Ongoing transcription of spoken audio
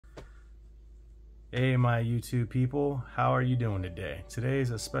Hey my YouTube people, how are you doing today?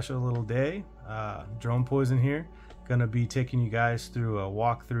 Today's a special little day. Drone Poison here, gonna be taking you guys through a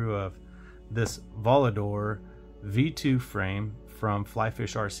walkthrough of this Volador V2 frame from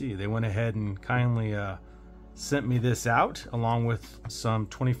FlyFishrc. They went ahead and kindly sent me this out along with some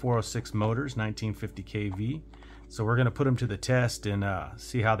 2406 motors, 1950 kV. So we're gonna put them to the test and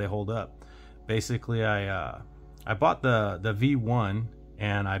see how they hold up. Basically, I bought the V1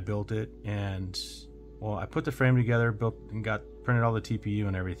 and I built it, and well, I put the frame together, built and printed all the TPU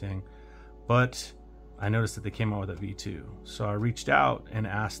and everything, but I noticed that they came out with a V2. So I reached out and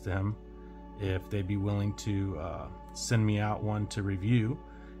asked them if they'd be willing to send me out one to review,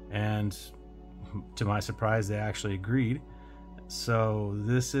 and to my surprise they actually agreed. So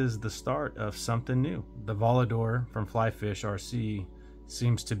this is the start of something new. The Volador from FlyFishrc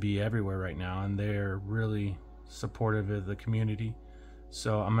seems to be everywhere right now, and they're really supportive of the community.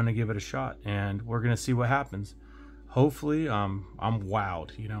 So I'm gonna give it a shot and we're gonna see what happens. Hopefully I'm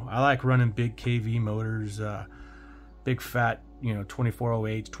wowed. You know, I like running big kV motors, big fat, you know,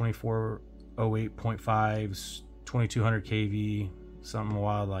 2408s, 2408.5s, 2200 kV, something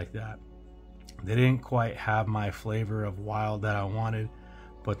wild like that. They didn't quite have my flavor of wild that I wanted,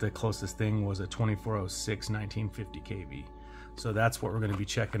 but the closest thing was a 2406 1950 kV. So that's what we're going to be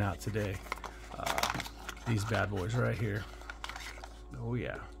checking out today. These bad boys right here. Oh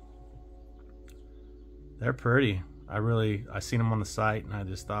yeah, they're pretty. I seen them on the site and I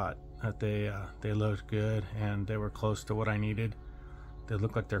just thought that they looked good and they were close to what I needed. They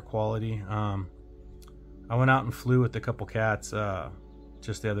look like they're quality. I went out and flew with a couple cats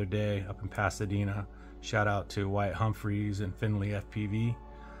just the other day up in Pasadena. Shout out to Wyatt Humphreys and Finley FPV.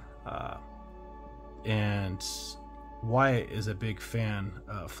 And Wyatt is a big fan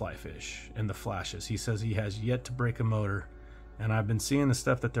of Flyfish and the flashes. He says he has yet to break a motor, and I've been seeing the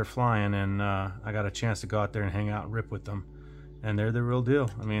stuff that they're flying, and I got a chance to go out there and hang out and rip with them, and they're the real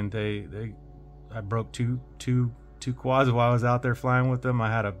deal. I mean, I broke two quads while I was out there flying with them.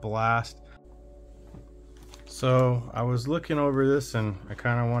 I had a blast. So I was looking over this and I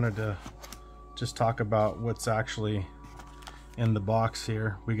kind of wanted to just talk about what's actually in the box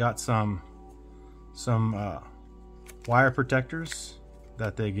here. We got some wire protectors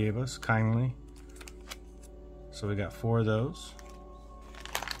that they gave us kindly. So we got 4 of those.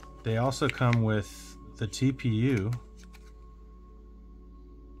 They also come with the TPU.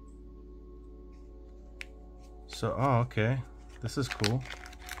 So, oh, okay, this is cool.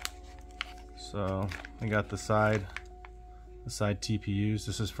 So we got the side TPUs.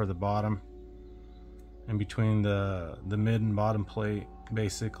 This is for the bottom, in between the mid and bottom plate,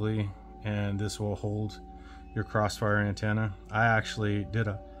 basically, and this will hold your crossfire antenna. I actually did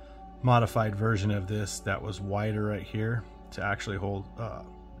a modified version of this that was wider right here to actually hold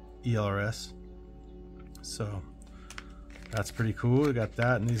Elrs. So that's pretty cool. We got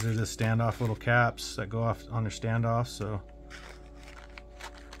that, and these are the standoff little caps that go off on their standoff. So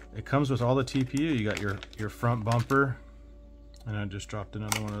it comes with all the TPU. You got your front bumper, and I just dropped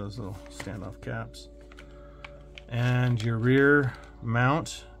another one of those little standoff caps, and your rear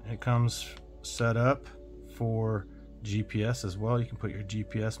mount. It comes set up for GPS as well. You can put your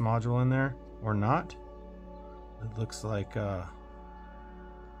GPS module in there or not. It looks like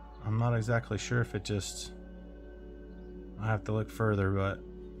I'm not exactly sure if it just, I have to look further, but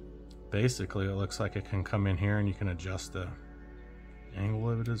basically it looks like it can come in here and you can adjust the angle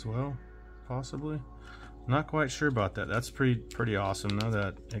of it as well, possibly. Not quite sure about that. That's pretty awesome though,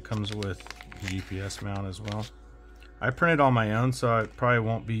 that it comes with GPS mount as well. I printed all my own, so I probably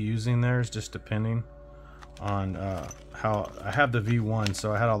won't be using theirs, just depending on how I have the V1.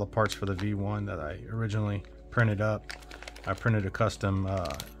 So I had all the parts for the V1 that I originally printed up. I printed a custom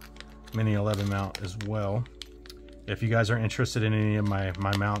Mini 11 mount as well. If you guys are interested in any of my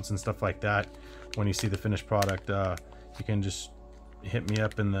mounts and stuff like that, when you see the finished product, you can just hit me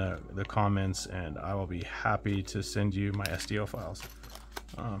up in the comments and I will be happy to send you my STL files.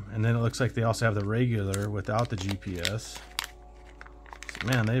 And then it looks like they also have the regular without the GPS.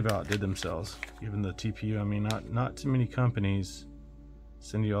 Man, they've outdid themselves. Even the TPU, I mean, not too many companies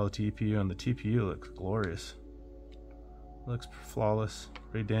send you all the TPU, and the TPU looks glorious. Looks flawless.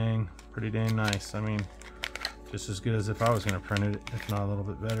 Pretty dang nice. I mean, just as good as if I was going to print it, if not a little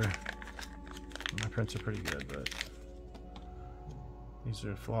bit better. My prints are pretty good, but these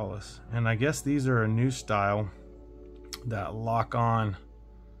are flawless. And I guess these are a new style that lock on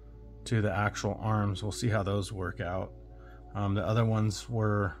to the actual arms. We'll see how those work out. The other ones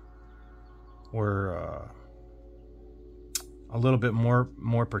were a little bit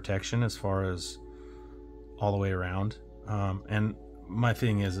more protection as far as all the way around, and my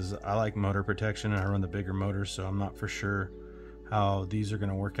thing is I like motor protection and I run the bigger motors, so I'm not for sure how these are going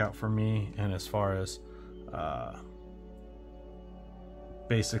to work out for me. And as far as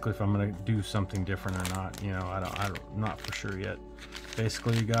basically if I'm going to do something different or not, you know, I'm not for sure yet.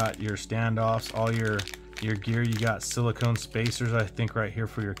 Basically, you got your standoffs, all your gear. You got silicone spacers, I think, right here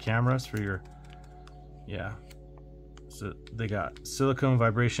for your cameras, for your, yeah. So they got silicone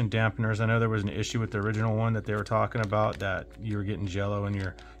vibration dampeners. I know there was an issue with the original one that they were talking about, that you were getting jello in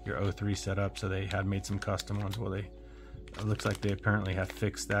your O3 setup, so they had made some custom ones. Well, it looks like they apparently have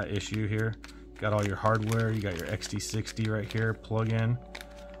fixed that issue here. Got all your hardware. You got your XT60 right here, plug in.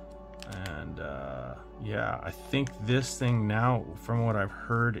 And yeah, I think this thing now, from what I've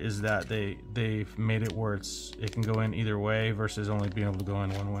heard, is that they've made it where it can go in either way versus only being able to go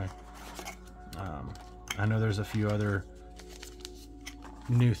in one way. I know there's a few other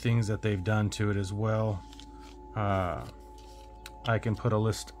new things that they've done to it as well. I can put a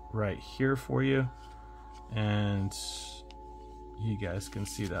list right here for you, and you guys can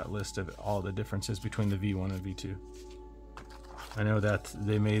see that list of all the differences between the V1 and V2. I know that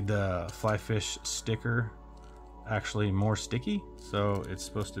they made the FlyFish sticker actually more sticky, so it's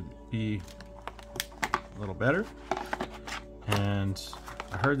supposed to be a little better. And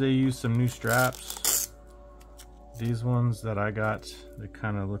I heard they used some new straps. These ones that I got, they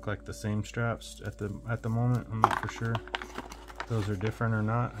kind of look like the same straps at the moment. I'm not for sure if those are different or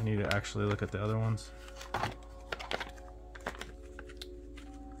not. I need to actually look at the other ones.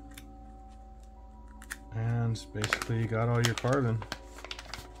 And basically you got all your carbon.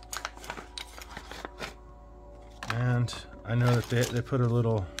 And I know that they put a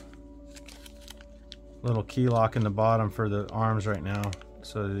little key lock in the bottom for the arms right now,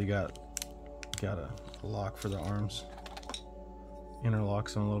 so you got a lock for the arms.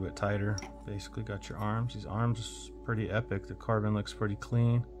 Interlocks them a little bit tighter. Basically got your arms. These arms pretty epic. The carbon looks pretty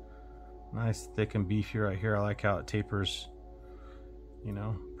clean, nice, thick and beefy right here. I like how it tapers, you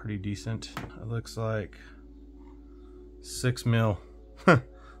know, pretty decent. It looks like 6 mil.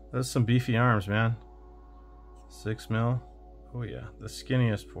 Those some beefy arms, man. 6 mil. Oh yeah, the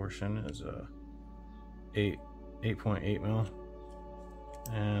skinniest portion is 8.8 mil,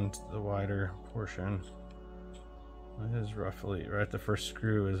 and the wider portion is roughly, right, the first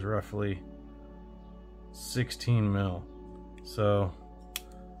screw is roughly 16 mil. So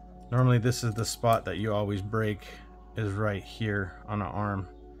normally this is the spot that you always break, is right here on an arm,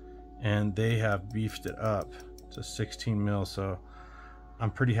 and they have beefed it up to 16 mil. So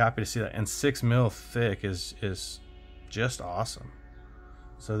I'm pretty happy to see that, and 6 mil thick is just awesome.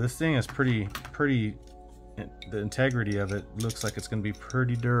 So this thing is pretty, the integrity of it looks like it's going to be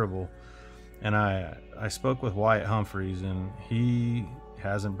pretty durable. And I spoke with Wyatt Humphreys, and he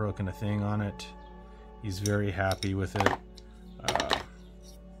hasn't broken a thing on it. He's very happy with it.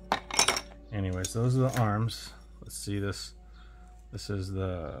 Anyways, those are the arms. Let's see this. This is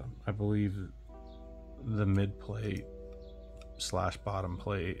the, I believe, the mid plate / bottom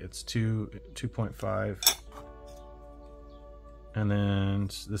plate. It's 2.5. And then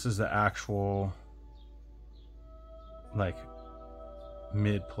this is the actual, like,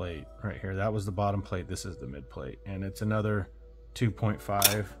 mid plate right here. That was the bottom plate. This is the mid plate, and it's another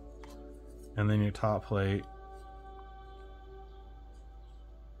 2.5. And then your top plate,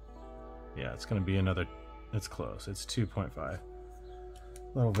 yeah, it's going to be another, it's close, it's 2.5.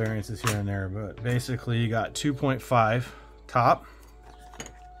 Little variances here and there, but basically you got 2.5 top,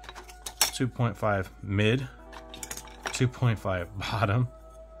 2.5 mid, 2.5 bottom.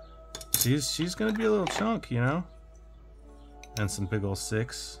 She's going to be a little chunk, you know. And some big old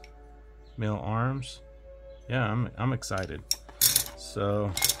 6 mil arms. Yeah, I'm excited.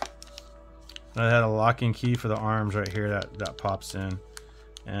 So I had a locking key for the arms right here that pops in,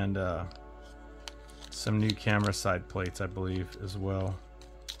 and some new camera side plates, I believe, as well,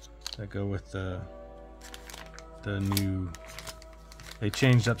 that go with the new. They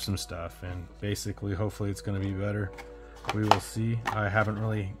changed up some stuff, and basically hopefully it's going to be better. We will see. I haven't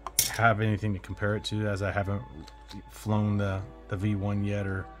really have anything to compare it to, as I haven't flown the V1 yet,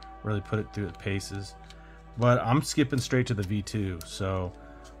 or really put it through its paces. But I'm skipping straight to the V2, so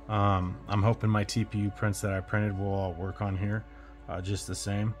I'm hoping my TPU prints that I printed will all work on here just the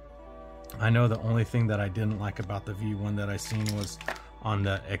same. I know the only thing that I didn't like about the V1 that I seen was on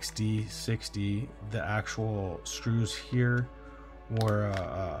the XT60, the actual screws here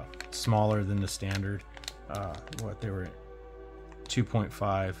were smaller than the standard. What they were,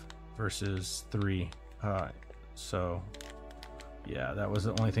 2.5 versus 3. So yeah, that was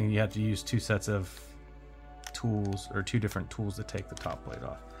the only thing. You had to use 2 sets of tools, or 2 different tools, to take the top plate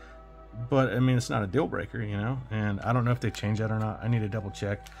off. but I mean, it's not a deal breaker, you know, and I don't know if they changed that or not. I need to double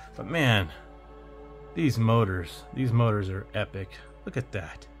check. But man, these motors are epic. Look at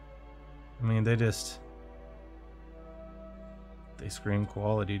that. I mean, they scream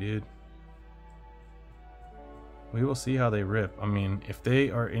quality, dude. We will see how they rip. I mean, if they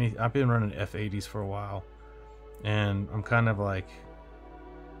are any, I've been running F80s for a while, and I'm kind of like,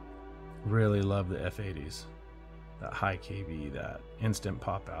 really love the F80s. That high KB, that instant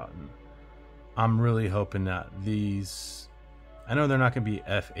pop out. And I'm really hoping that these, I know they're not going to be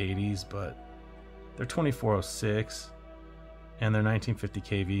F80s, but they're 2406 and they're 1950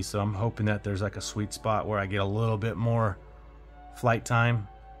 kV. So I'm hoping that there's like a sweet spot where I get a little bit more flight time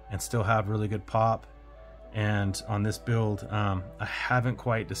and still have really good pop. And on this build, I haven't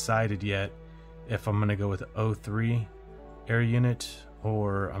quite decided yet if I'm going to go with O3 air unit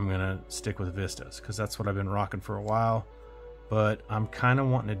or I'm going to stick with Vistas, because that's what I've been rocking for a while. But I'm kind of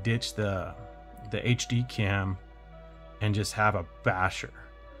wanting to ditch the HD cam and just have a basher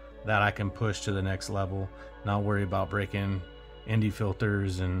that I can push to the next level, not worry about breaking ND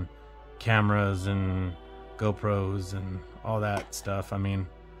filters and cameras and GoPros and all that stuff. I mean,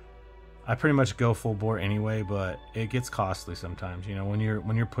 I pretty much go full bore anyway, but it gets costly sometimes. You know, when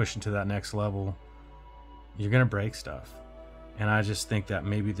you're pushing to that next level, you're gonna break stuff. And I just think that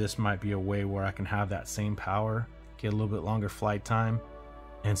maybe this might be a way where I can have that same power, get a little bit longer flight time,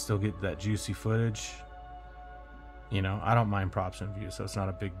 and still get that juicy footage. You know, I don't mind props and views, so it's not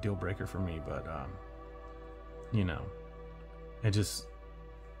a big deal breaker for me, but you know, I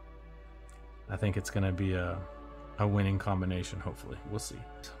think it's gonna be a winning combination. Hopefully, we'll see.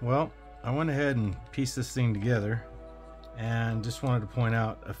 Well, I went ahead and pieced this thing together and just wanted to point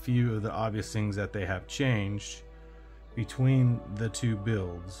out a few of the obvious things that they have changed between the two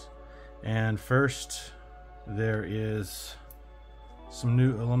builds. And first, there is some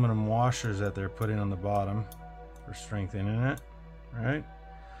new aluminum washers that they're putting on the bottom for strengthening it, right?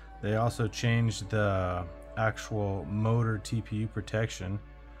 They also changed the actual motor TPU protection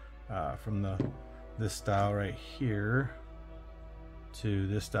from this style right here to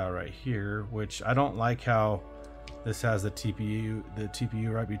this style right here, which I don't like how this has the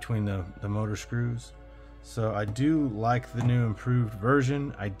TPU right between the motor screws. So I do like the new improved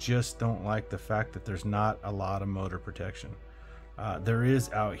version. I just don't like the fact that there's not a lot of motor protection. There is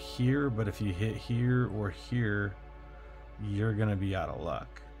out here, but if you hit here or here, you're gonna be out of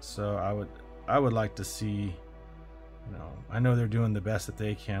luck. So I would like to see, you know, I know they're doing the best that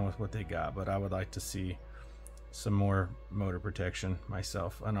they can with what they got, but I would like to see some more motor protection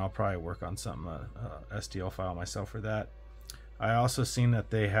myself, and I'll probably work on some STL file myself for that. I also seen that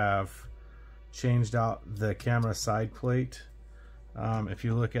they have changed out the camera side plate. If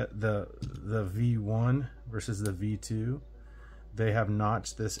you look at the V1 versus the V2, they have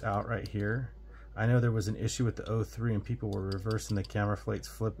notched this out right here. I know there was an issue with the O3 and people were reversing the camera plates,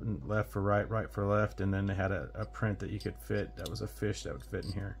 flipping left for right, right for left, and then they had a print that you could fit, that was a fish that would fit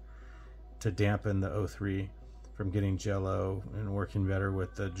in here to dampen the O3 from getting jello and working better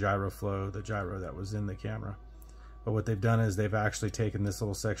with the gyro flow, the gyro that was in the camera. But what they've done is they've actually taken this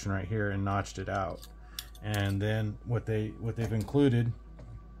little section right here and notched it out. And then what they've included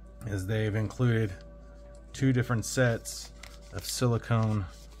is they've included 2 different sets of silicone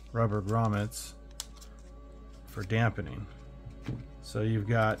rubber grommets for dampening. So you've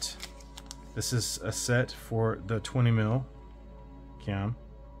got, this is a set for the 20 mil cam,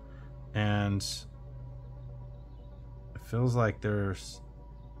 and it feels like there's,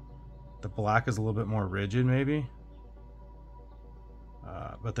 the black is a little bit more rigid maybe,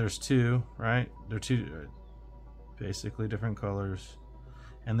 but there's 2, right? They're 2 basically different colors,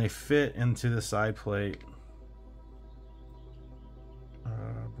 and they fit into the side plate, I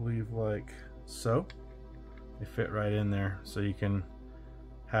believe like so. They fit right in there, so you can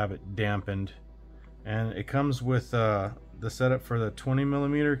have it dampened. And it comes with the setup for the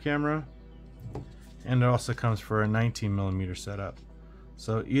 20mm camera, and it also comes for a 19mm setup.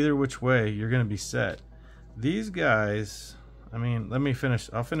 So either which way, you're going to be set. These guys, I mean, let me finish.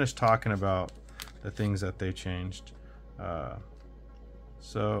 I'll finish talking about the things that they changed.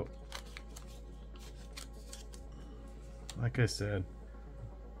 So, like I said,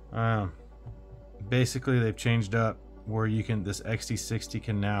 basically they've changed up where you can, this XT60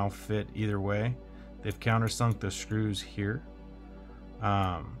 can now fit either way. They've countersunk the screws here,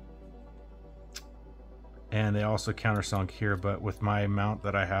 and they also countersunk here, but with my mount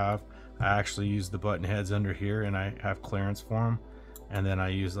that I have, I actually use the button heads under here and I have clearance for them, and then I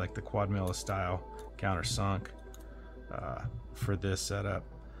use like the Quadmilla style countersunk for this setup.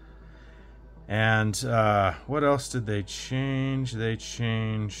 And what else did they change? They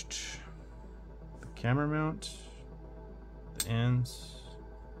changed the camera mount, the ends,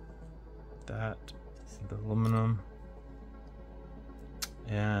 that, the aluminum,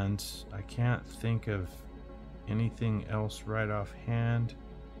 and I can't think of anything else right offhand.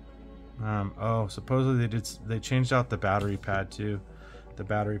 Oh, supposedly they changed out the battery pad too. The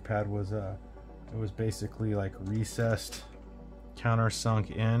battery pad was it was basically like recessed,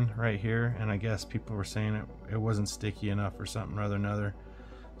 countersunk in right here, and I guess people were saying it wasn't sticky enough or something or another.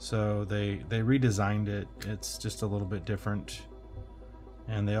 So they redesigned it. It's just a little bit different,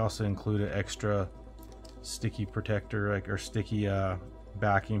 and they also included extra sticky protector, like, or sticky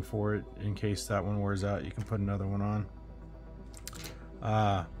backing for it in case that one wears out. You can put another one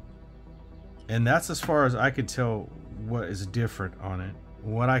on. And that's as far as I could tell what is different on it.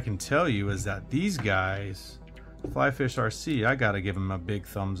 What I can tell you is that these guys, FlyFishrc, I gotta give them a big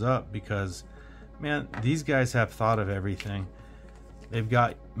thumbs up, because man, these guys have thought of everything. They've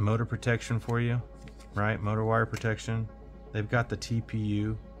got motor protection for you, right? Motor wire protection. They've got the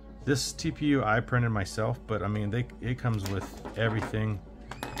TPU. This TPU I printed myself, but I mean, it comes with everything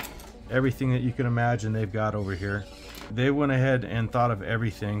that you can imagine they've got over here. They went ahead and thought of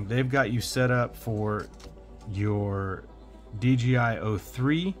everything. They've got you set up for your DJI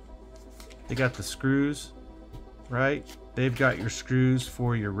 03. They got the screws, right? They've got your screws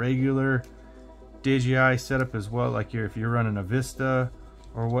for your regular DJI setup as well, like if you're running a Vista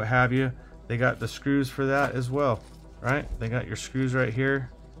or what have you. They got the screws for that as well, right? They got your screws right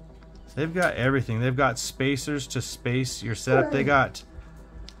here. They've got everything. They've got spacers to space your setup. They got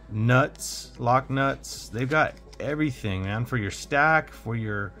nuts, lock nuts. They've got everything, man, for your stack, for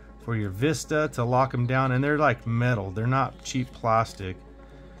your Vista to lock them down. And they're like metal. They're not cheap plastic.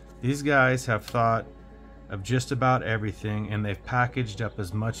 These guys have thought of just about everything, and they've packaged up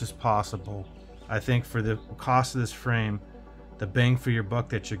as much as possible. I think for the cost of this frame, the bang for your buck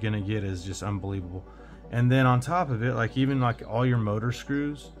that you're gonna get is just unbelievable. And then on top of it, like even like all your motor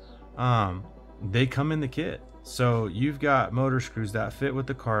screws, they come in the kit. So you've got motor screws that fit with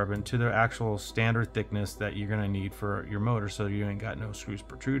the carbon to their actual standard thickness that you're gonna need for your motor, so you ain't got no screws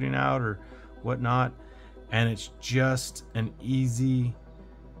protruding out or whatnot. And it's just an easy,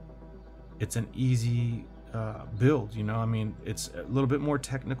 build, you know. I mean, it's a little bit more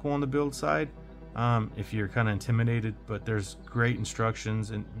technical on the build side if you're kind of intimidated, but there's great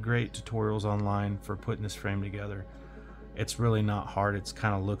instructions and great tutorials online for putting this frame together. It's really not hard. It's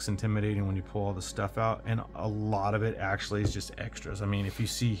kind of looks intimidating when you pull all the stuff out, and a lot of it actually is just extras. I mean, if you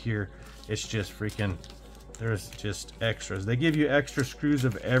see here, it's just freaking, there's just extras. They give you extra screws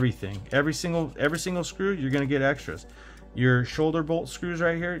of everything. Every single screw, you're gonna get extras. Your shoulder bolt screws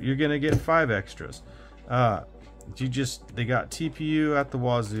right here, you're gonna get 5 extras. They got TPU at the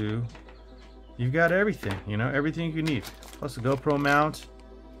wazoo. You've got everything, you know, everything you need. Plus a GoPro mount.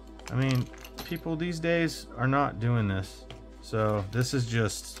 I mean, people these days are not doing this, so this is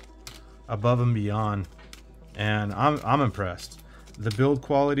just above and beyond, and I'm impressed. The build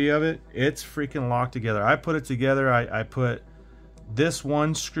quality of it, it's freaking locked together. I put it together. I put this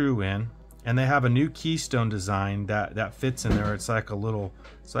one screw in, and they have a new keystone design that fits in there. It's like a little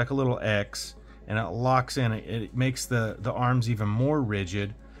X, and it locks in. It makes the arms even more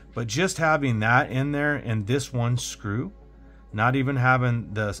rigid. But just having that in there and this one screw, not even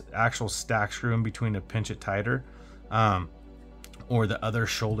having the actual stack screw in between to pinch it tighter, or the other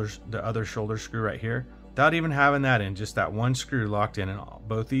shoulder screw right here, without even having that in, just that one screw locked in, and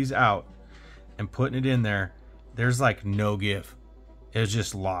both these out and putting it in there, there's like no give. It's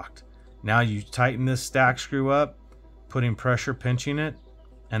just locked. Now you tighten this stack screw up, putting pressure, pinching it,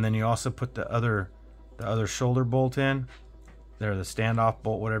 and then you also put the other shoulder bolt in there, the standoff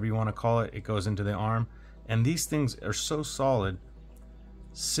bolt, whatever you want to call it. It goes into the arm, and these things are so solid.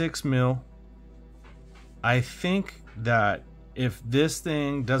 6 mil. I think that if this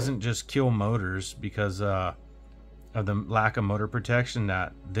thing doesn't just kill motors because of the lack of motor protection,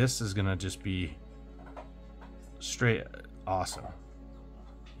 that this is gonna just be straight awesome.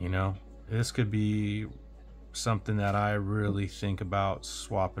 You know, this could be something that I really think about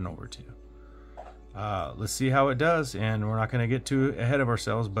swapping over to. Let's see how it does, and we're not going to get too ahead of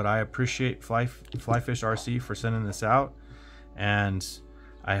ourselves, but I appreciate FlyFishrc for sending this out, and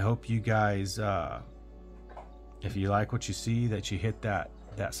I hope you guys, if you like what you see, that you hit that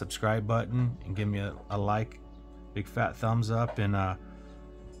subscribe button and give me a like, big fat thumbs up, and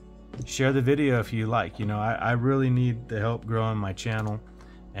share the video if you like. You know, I really need the help growing my channel,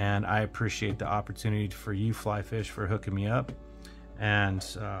 and I appreciate the opportunity for you, FlyFish, for hooking me up. And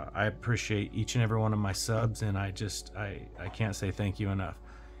I appreciate each and every one of my subs, and I can't say thank you enough.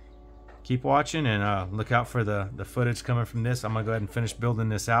 Keep keep watching and look out for the footage coming from this. I'm gonna go ahead and finish building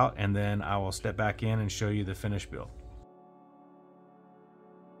this out, and then I will step back in and show you the finished build.